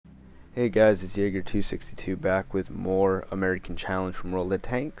Hey guys, it's Jaeger262 back with more American Challenge from World of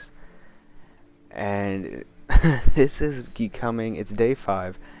Tanks. And this is becoming, it's day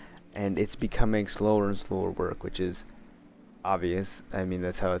 5, and it's becoming slower and slower work, which is obvious. I mean,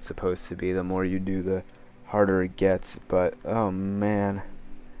 that's how it's supposed to be. The more you do, the harder it gets. But, oh man,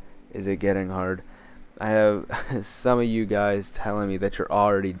 is it getting hard. I have some of you guys telling me that you're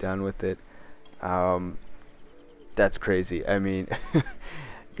already done with it. That's crazy. I mean...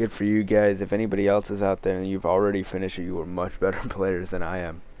 Good for you guys. If anybody else is out there and you've already finished it, you are much better players than I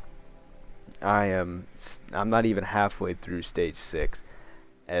am. I'm not even halfway through stage 6,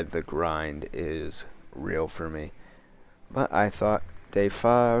 and the grind is real for me. But I thought day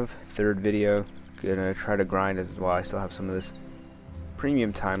 5, third video, gonna try to grind as well. I still have some of this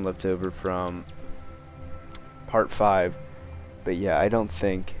premium time left over from part 5. But yeah, I don't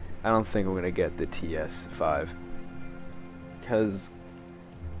think I'm gonna get the TS5 because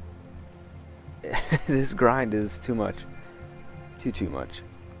this grind is too much. Too much.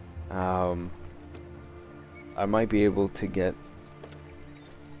 I might be able to get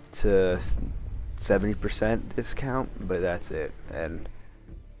to 70% discount, but that's it. And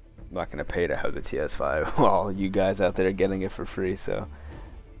I'm not gonna pay to have the TS5 while you guys out there are getting it for free. So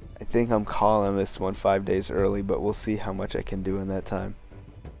I think I'm calling this one 5 days early, but we'll see how much I can do in that time.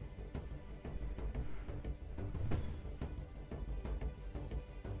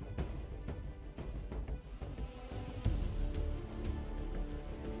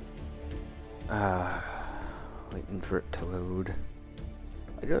 Waiting for it to load.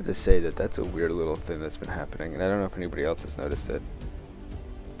 I do have to say that that's a weird little thing that's been happening, and I don't know if anybody else has noticed it.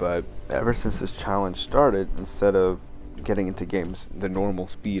 But ever since this challenge started, instead of getting into games the normal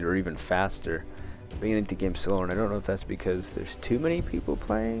speed or even faster, getting into games slower, and I don't know if that's because there's too many people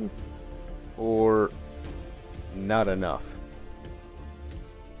playing or not enough.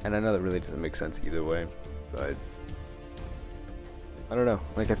 And I know that really doesn't make sense either way, but I don't know.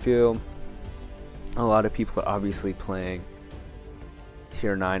 Like, I feel a lot of people are obviously playing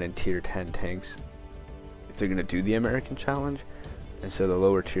tier 9 and tier 10 tanks if they're gonna do the American challenge, and so the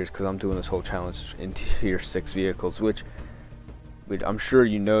lower tiers, because I'm doing this whole challenge in tier 6 vehicles, which I'm sure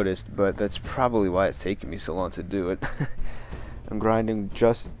you noticed, but that's probably why it's taking me so long to do it. I'm grinding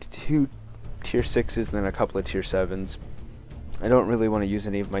just 2 tier 6s and then a couple of tier 7s. I don't really want to use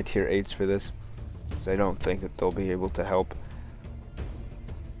any of my tier 8s for this, because I don't think that they'll be able to help.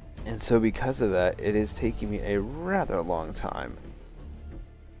 And so because of that, it is taking me a rather long time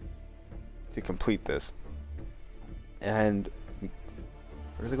to complete this. And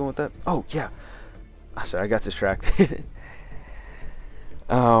where's it going with that? Oh yeah, sorry, I got distracted.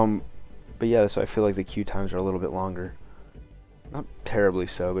 But yeah, so I feel like the queue times are a little bit longer. Not terribly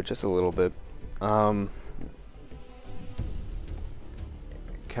so, but just a little bit.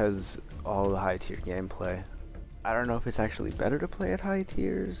 Because all the high tier gameplay. I don't know if it's actually better to play at high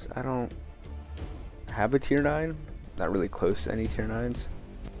tiers. I don't have a tier 9. Not really close to any tier 9s.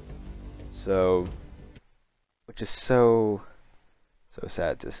 So, which is so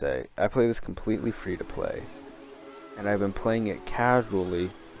sad to say. I play this completely free to play. And I've been playing it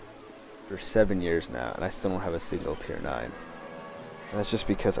casually for 7 years now, and I still don't have a single tier 9. And that's just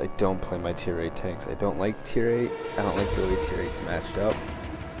because I don't play my tier 8 tanks. I don't like tier 8. I don't like the way tier 8's matched up.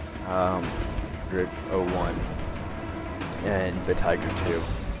 101 and the Tiger 2.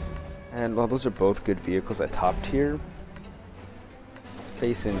 And while those are both good vehicles at top tier,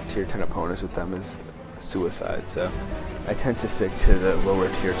 facing tier 10 opponents with them is suicide. So I tend to stick to the lower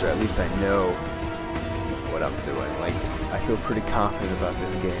tiers, or at least I know what I'm doing. Like, I feel pretty confident about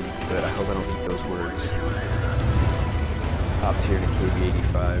this game, but I hope I don't eat those words. Top tier to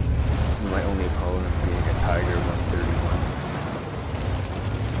KB85. My only opponent being a Tiger 131.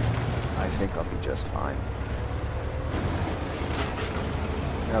 I think I'll be just fine.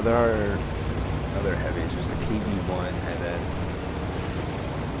 Now there are other heavies. There's a KB1 and then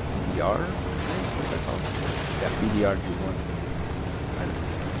BDR? What's that called? Yeah, BDR G1. I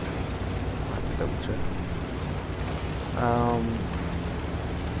have to double check.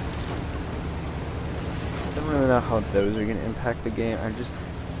 I don't really know how those are going to impact the game. I'm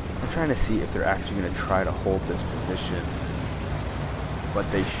trying to see if they're actually going to try to hold this position, but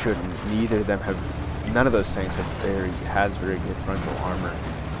they shouldn't. None of those tanks has very good frontal armor,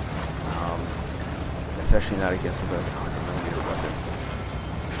 especially not against like a 100mm weapon,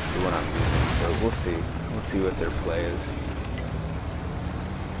 the one I'm using. So we'll see what their play is.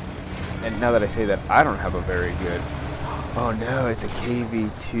 And now that I say that, I don't have a very good. Oh no, it's a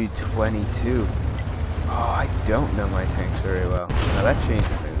KV-222. Oh, I don't know my tanks very well. Now that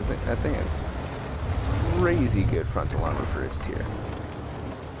changes things. That thing is crazy good frontal armor for its tier.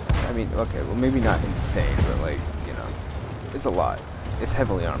 I mean, okay, well maybe not insane, but like, you know, it's a lot. It's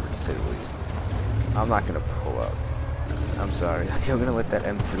heavily armored to say the least. I'm not gonna pull up. I'm sorry. I'm gonna let that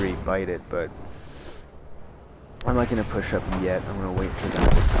M3 bite it, but I'm not gonna push up yet. I'm gonna wait for them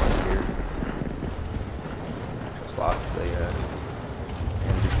to come here. Just lost the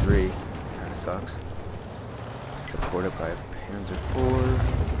M3. Kinda sucks. Supported by Panzer IV.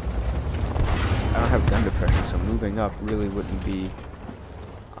 I don't have gun depression, so moving up really wouldn't be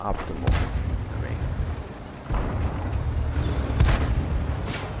optimal for me.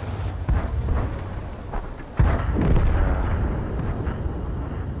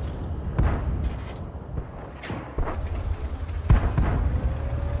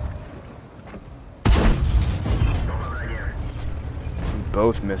 We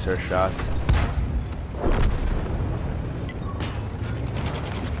both miss our shots.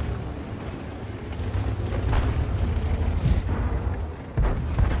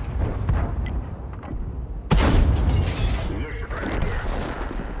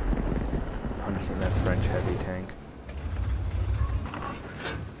 That French heavy tank.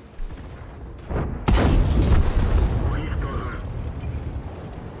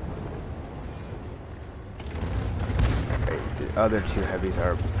 Okay, the other two heavies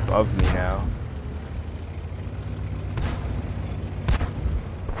are above me now.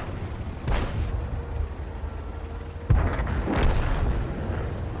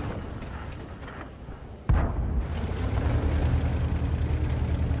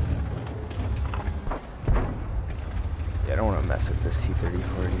 I don't want to mess with this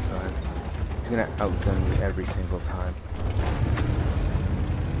T-3485. It's gonna outgun me every single time.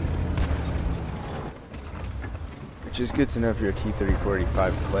 Which is good to know if you're a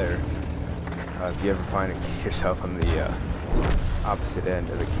T-3485 player. If you ever find yourself on the opposite end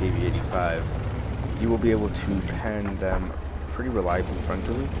of the KV-85, you will be able to pen them pretty reliably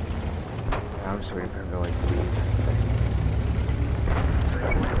frontally. I'm just waiting for him to like leave.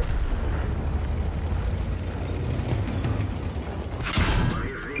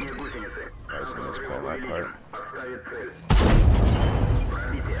 That part.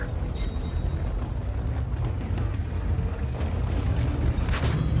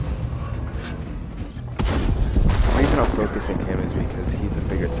 The reason I'm focusing him is because he's a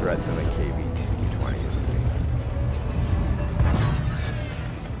bigger threat than the KV-220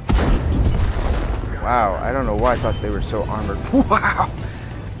 is. Wow, I don't know why I thought they were so armored. Wow!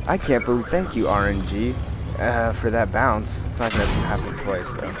 I can't believe, thank you RNG, for that bounce. It's not gonna happen twice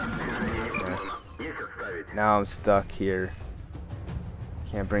though. Now I'm stuck here.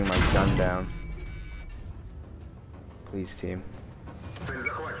 Can't bring my gun down. Please, team.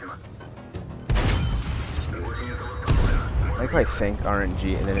 Like if I thank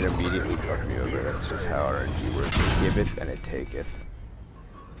RNG and then it immediately fucked me over. That's just how RNG works. It giveth and it taketh.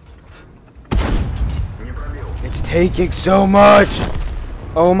 It's taking so much!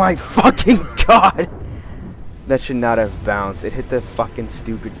 Oh my fucking god! That should not have bounced. It hit the fucking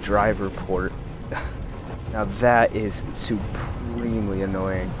stupid driver port. Now that is supremely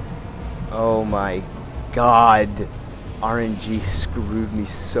annoying. Oh my god. RNG screwed me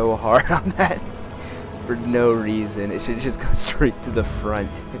so hard on that. For no reason. It should just go straight to the front.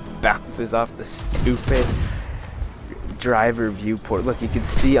 It bounces off the stupid driver viewport. Look, you can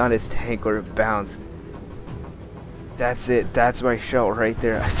see on his tank where it bounced. That's it. That's my shell right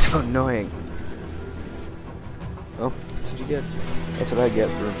there. That's so annoying. Well, that's what you get. That's what I get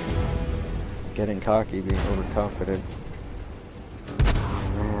for getting cocky, being overconfident.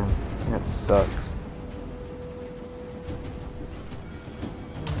 Oh man, that sucks.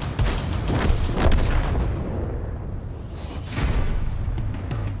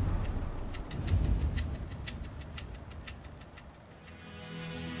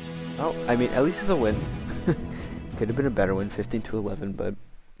 Oh, I mean, at least it's a win. Could have been a better win, 15-11, but,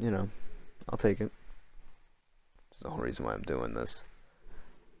 you know, I'll take it. That's the whole reason why I'm doing this.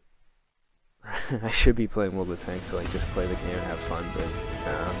 I should be playing World of Tanks to like just play the game and have fun, but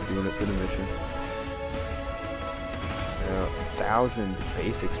I'm doing it for the mission. 1,000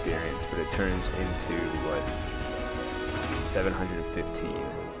 base experience, but it turns into what, 715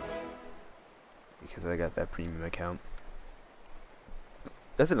 because I got that premium account.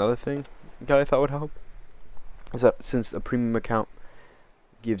 That's another thing that I thought would help. Is that since a premium account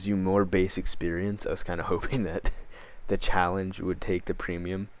gives you more base experience, I was kind of hoping that the challenge would take the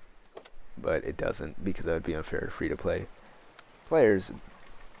premium. But it doesn't, because that would be unfair to free-to-play players.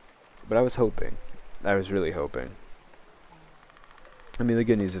 But I was hoping. I was really hoping. I mean, the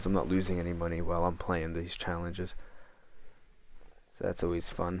good news is I'm not losing any money while I'm playing these challenges. So that's always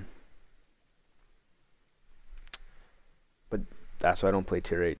fun. But that's why I don't play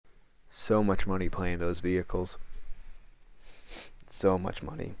Tier 8. So much money playing those vehicles. So much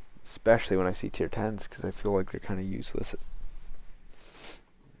money. Especially when I see tier 10s, because I feel like they're kind of useless.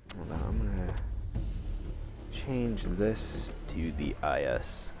 Hold on, I'm gonna change this to the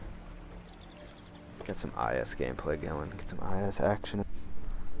IS. Let's get some IS gameplay going. Get some IS action.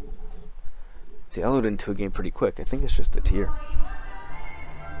 See, I load into a game pretty quick. I think it's just the tier.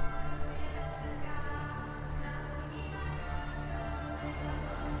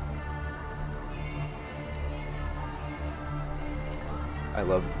 I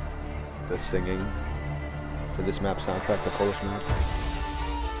love the singing for this map soundtrack, the Polish map.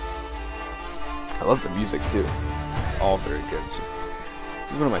 I love the music too. It's all very good. It's just,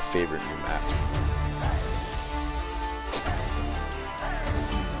 this is one of my favorite new maps.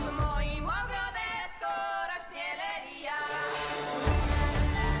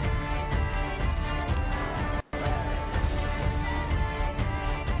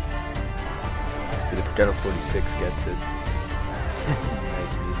 See, the Progetto 46 gets it.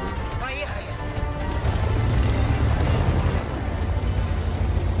 Nice music.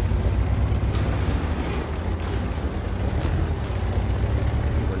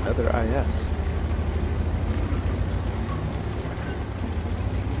 Another IS.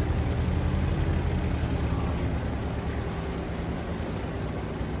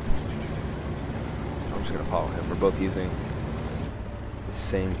 I'm just gonna follow him. We're both using the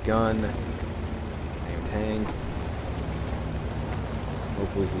same gun, same tank.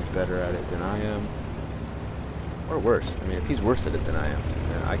 Hopefully he's better at it than I am. Or worse. I mean, if he's worse at it than I am,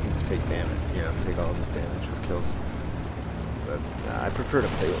 then I can just take damage, you know, take all of his damage for kills. But I prefer to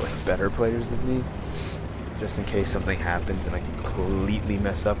play with like better players than me, just in case something happens and I completely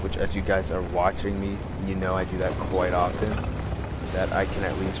mess up, which as you guys are watching me, you know I do that quite often, that I can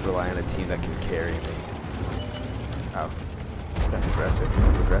at least rely on a team that can carry me. Ow. That's aggressive.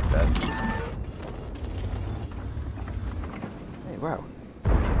 I regret that. Hey, wow.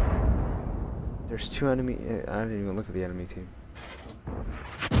 There's two enemy. I didn't even look at the enemy team.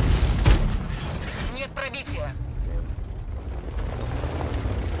 Нет пробития.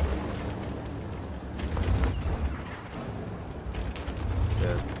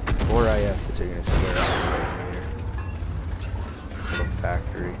 The 4 ISs are gonna square up right here. Little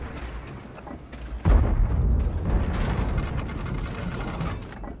factory.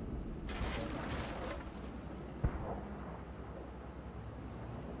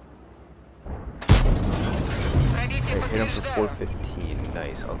 Hit him for 415.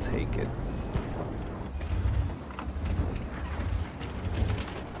 Nice, I'll take it.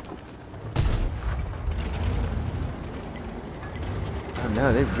 Oh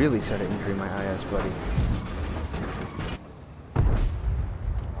no, they really started injuring my IS buddy.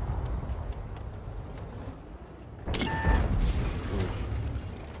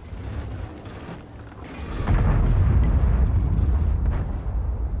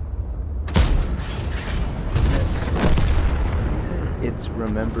 It's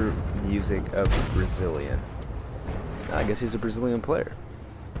remember music of Brazilian. I guess he's a Brazilian player.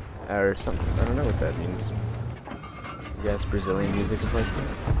 Or something. I don't know what that means. Yes, Brazilian music is like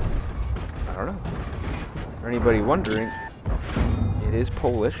this. I don't know. For anybody wondering, it is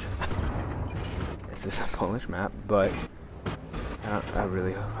Polish. This is a Polish map, but I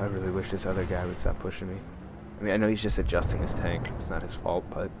really wish this other guy would stop pushing me. I mean, I know he's just adjusting his tank. It's not his fault,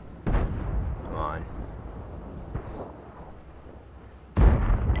 but come on.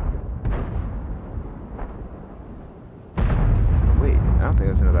 I don't think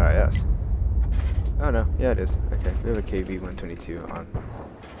that's another IS. Oh no, yeah it is. Okay, we have a KV-122 on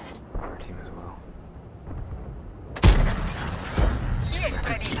our team as well.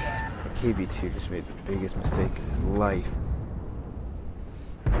 KV-2 just made the biggest mistake of his life.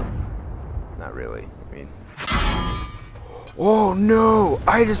 Not really, I mean... Oh no!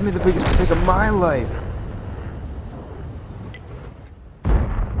 I just made the biggest mistake of my life!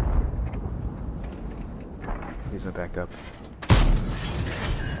 He's not back up.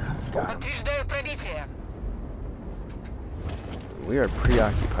 We are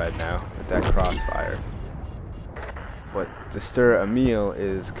preoccupied now with that crossfire. But the Stir Emil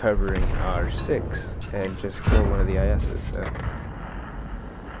is covering our 6 and just killed one of the ISs. So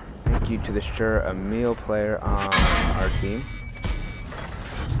thank you to the Stir Emil player on our team.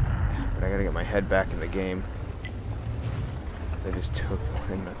 But I gotta get my head back in the game. They just took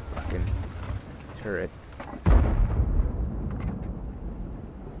in the fucking turret.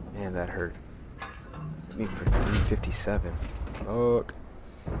 Man, that hurt. Me for 357. Look.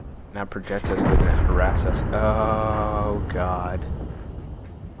 Now Progetto's still gonna harass us. Oh god.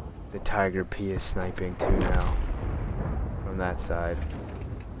 The Tiger P is sniping too now. From that side.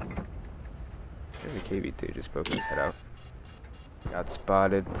 There's a KV2 just poking his head out. Got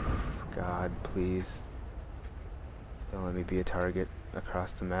spotted. God, please. Don't let me be a target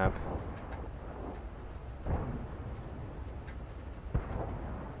across the map.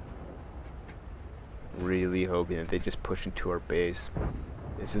 Really hoping that they just push into our base.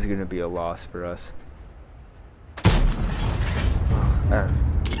 This is gonna be a loss for us. Ugh,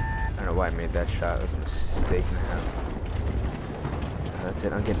 I don't know why I made that shot. It was a mistake and a half. That's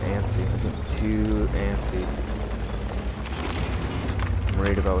it. I'm getting antsy. I'm getting too antsy. I'm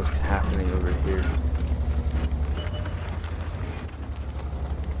worried about what's happening over here.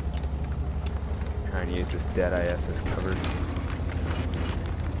 Trying to use this dead IS as cover.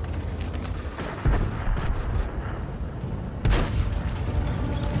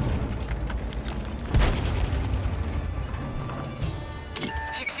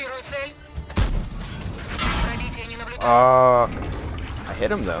 Фиксирую цель. Пробития не наблюдаю. Oh, I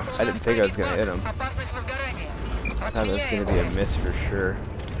hit him though. I didn't think I was gonna hit him. Опасность возгорания. I thought that was gonna be a miss for sure.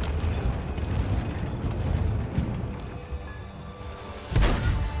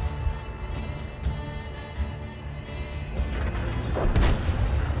 I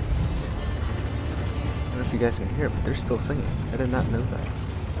don't know if you guys can hear it, but they're still singing. I did not know that. I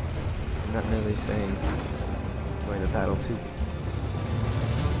did not know they sang Join the Battle too.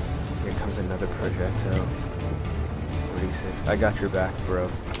 Here comes another projectile. 46. I got your back, bro.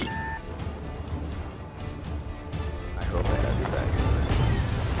 I hope I have your back.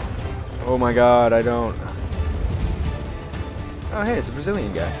 Oh my god, I don't. Oh hey, it's a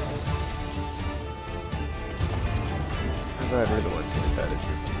Brazilian guy. I'm glad we're the ones who decided to.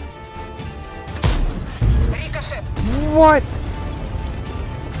 Рикошет. What?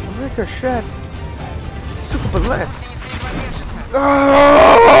 Ricochet. Super bullet. Гусеница едва держится.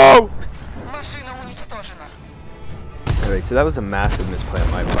 Oh! Машина уничтожена. Alright, so that was a massive misplay on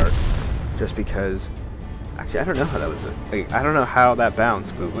my part. Just because... Actually, I don't know how that was... Like, I don't know how that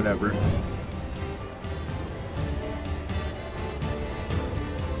bounced, but whatever.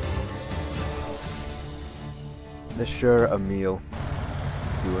 The Sure Emil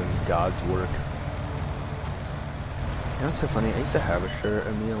is doing God's work. You know what's so funny? I used to have a Sure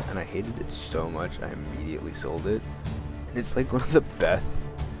Emil, and I hated it so much, I immediately sold it. And it's like one of the best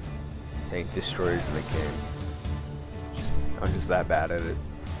tank destroyers in the game. I'm just that bad at it.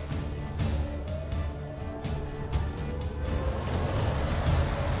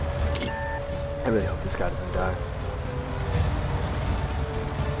 I really hope this guy doesn't die.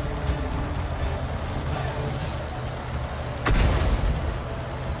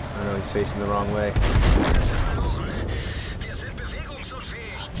 Oh no, he's facing the wrong way.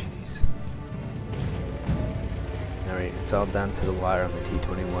 Jeez. Alright, it's all down to the wire on the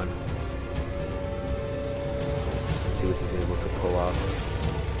T-21. See what he's able to pull off.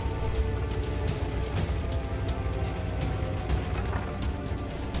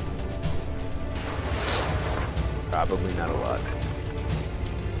 Probably not a lot.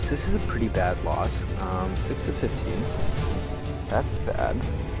 So this is a pretty bad loss. 6 to 15. That's bad.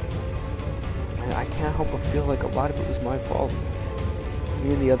 And I can't help but feel like a lot of it was my fault.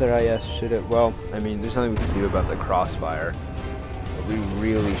 Me and the other IS should have, well, I mean, there's nothing we can do about the crossfire. But we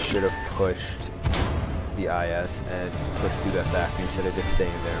really should have pushed the IS and pushed through that vacuum instead of just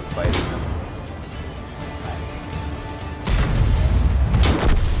staying there and fighting them.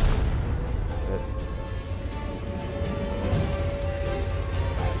 But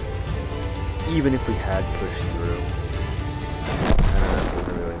even if we had pushed through, I don't know if it would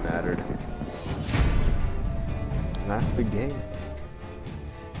have really mattered. And that's the game.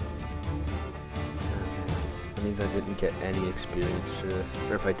 That means I didn't get any experience for this.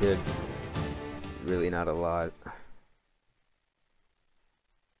 Or if I did, really not a lot.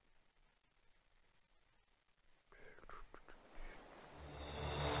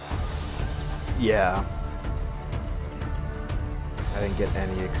 Yeah. I didn't get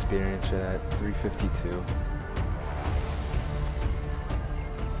any experience for that. 352.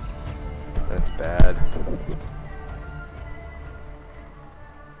 That's bad.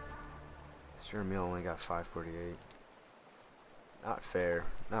 Sure, Emil only got 548. Not fair.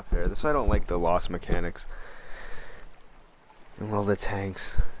 Not fair. That's why I don't like the loss mechanics in World of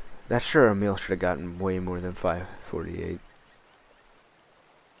Tanks. That sure Emil should have gotten way more than 548.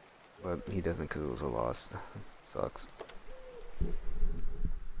 But he doesn't because it was a loss. Sucks.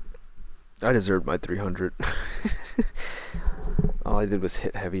 I deserved my 300. All I did was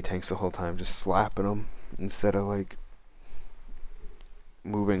hit heavy tanks the whole time, just slapping them instead of like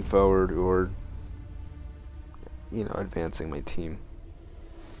moving forward or, you know, advancing my team.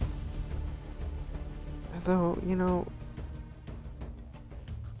 Although, you know,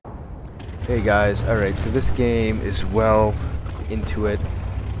 Hey guys, alright, so this game is well into it.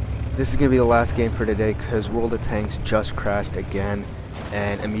 This is going to be the last game for today because World of Tanks just crashed again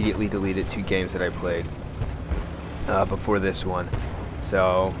and immediately deleted 2 games that I played before this one.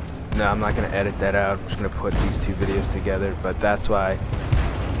 So, no, I'm not going to edit that out. I'm just going to put these 2 videos together, but that's why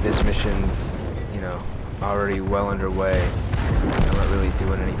this mission's, you know, already well underway. I'm not really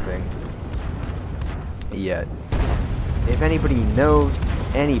doing anything yet. If anybody knows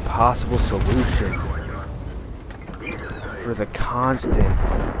any possible solution for the constant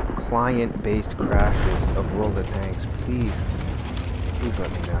client-based crashes of World of Tanks, please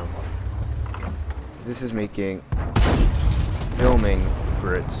let me know. This is making filming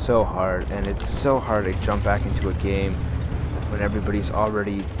for it so hard, and it's so hard to jump back into a game when everybody's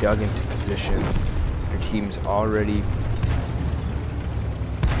already dug into positions, your team's already,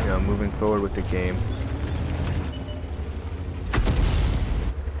 you know, moving forward with the game.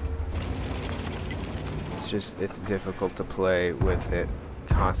 It's difficult to play with it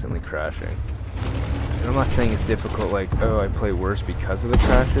constantly crashing. And I'm not saying it's difficult like, oh, I play worse because of the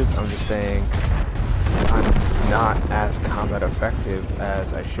crashes. I'm just saying I'm not as combat effective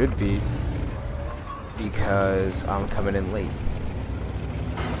as I should be because I'm coming in late. You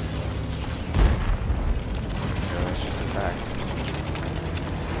know, that's just a fact.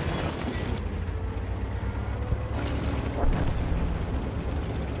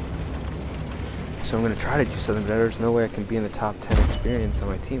 So I'm going to try to do something better. There's no way I can be in the top 10 experience on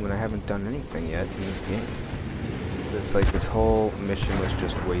my team when I haven't done anything yet in this game. It's like this whole mission was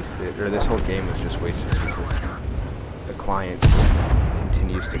just wasted, or this whole game was just wasted because the client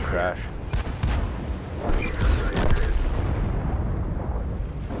continues to crash.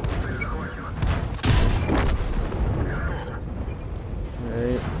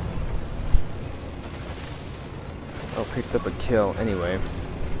 Alright. Oh, picked up a kill anyway.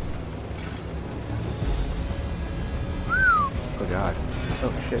 Oh god.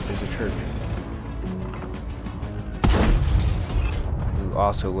 Oh shit, there's a church. Who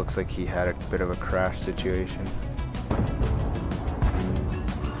also looks like he had a bit of a crash situation.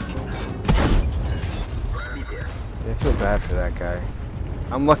 I feel bad for that guy.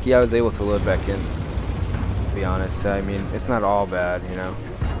 I'm lucky I was able to load back in, to be honest. I mean, it's not all bad, you know.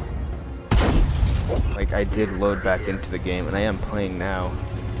 Like, I did load back into the game, and I am playing now.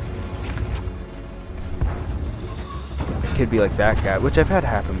 Could be like that guy, which I've had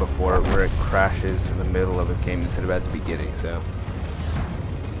happen before, where it crashes in the middle of a game instead of at the beginning. So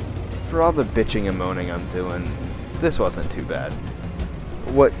for all the bitching and moaning I'm doing, this wasn't too bad.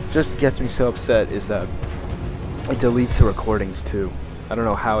 What just gets me so upset is that it deletes the recordings too. I don't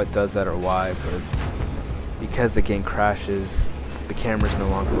know how it does that or why, but because the game crashes, the camera's no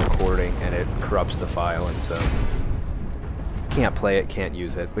longer recording and it corrupts the file, and so can't play it, can't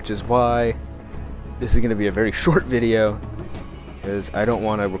use it, which is why this is going to be a very short video, because I don't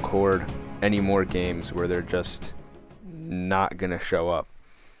want to record any more games where they're just not going to show up.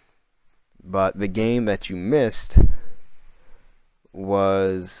 But the game that you missed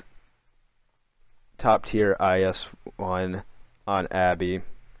was top tier IS-1 on Abby.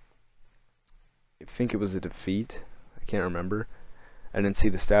 I think it was a defeat. I can't remember. I didn't see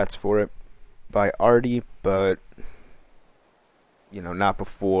the stats for it. By Artie, but you know, not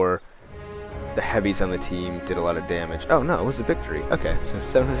before the heavies on the team did a lot of damage. Oh no, it was a victory. Okay, so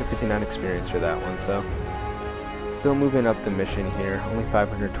 759 experience for that one. So still moving up the mission here. Only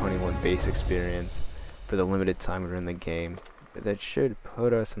 521 base experience for the limited time we're in the game. But that should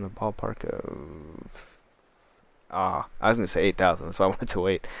put us in the ballpark of... I was going to say 8,000. That's why I wanted to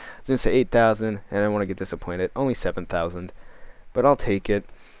wait. I was going to say 8,000, and I don't want to get disappointed. Only 7,000. But I'll take it.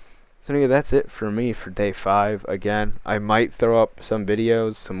 So anyway, that's it for me for day 5. Again, I might throw up some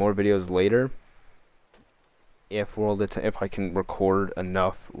more videos later, if I can record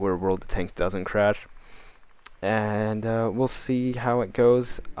enough where World of Tanks doesn't crash. And we'll see how it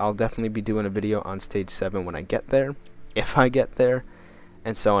goes. I'll definitely be doing a video on stage 7 when I get there, if I get there,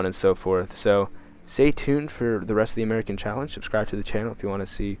 and so on and so forth. So stay tuned for the rest of the American Challenge. Subscribe to the channel if you want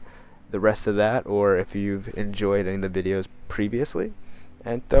to see the rest of that, or if you've enjoyed any of the videos previously.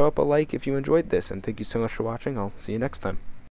 And throw up a like if you enjoyed this. And thank you so much for watching. I'll see you next time.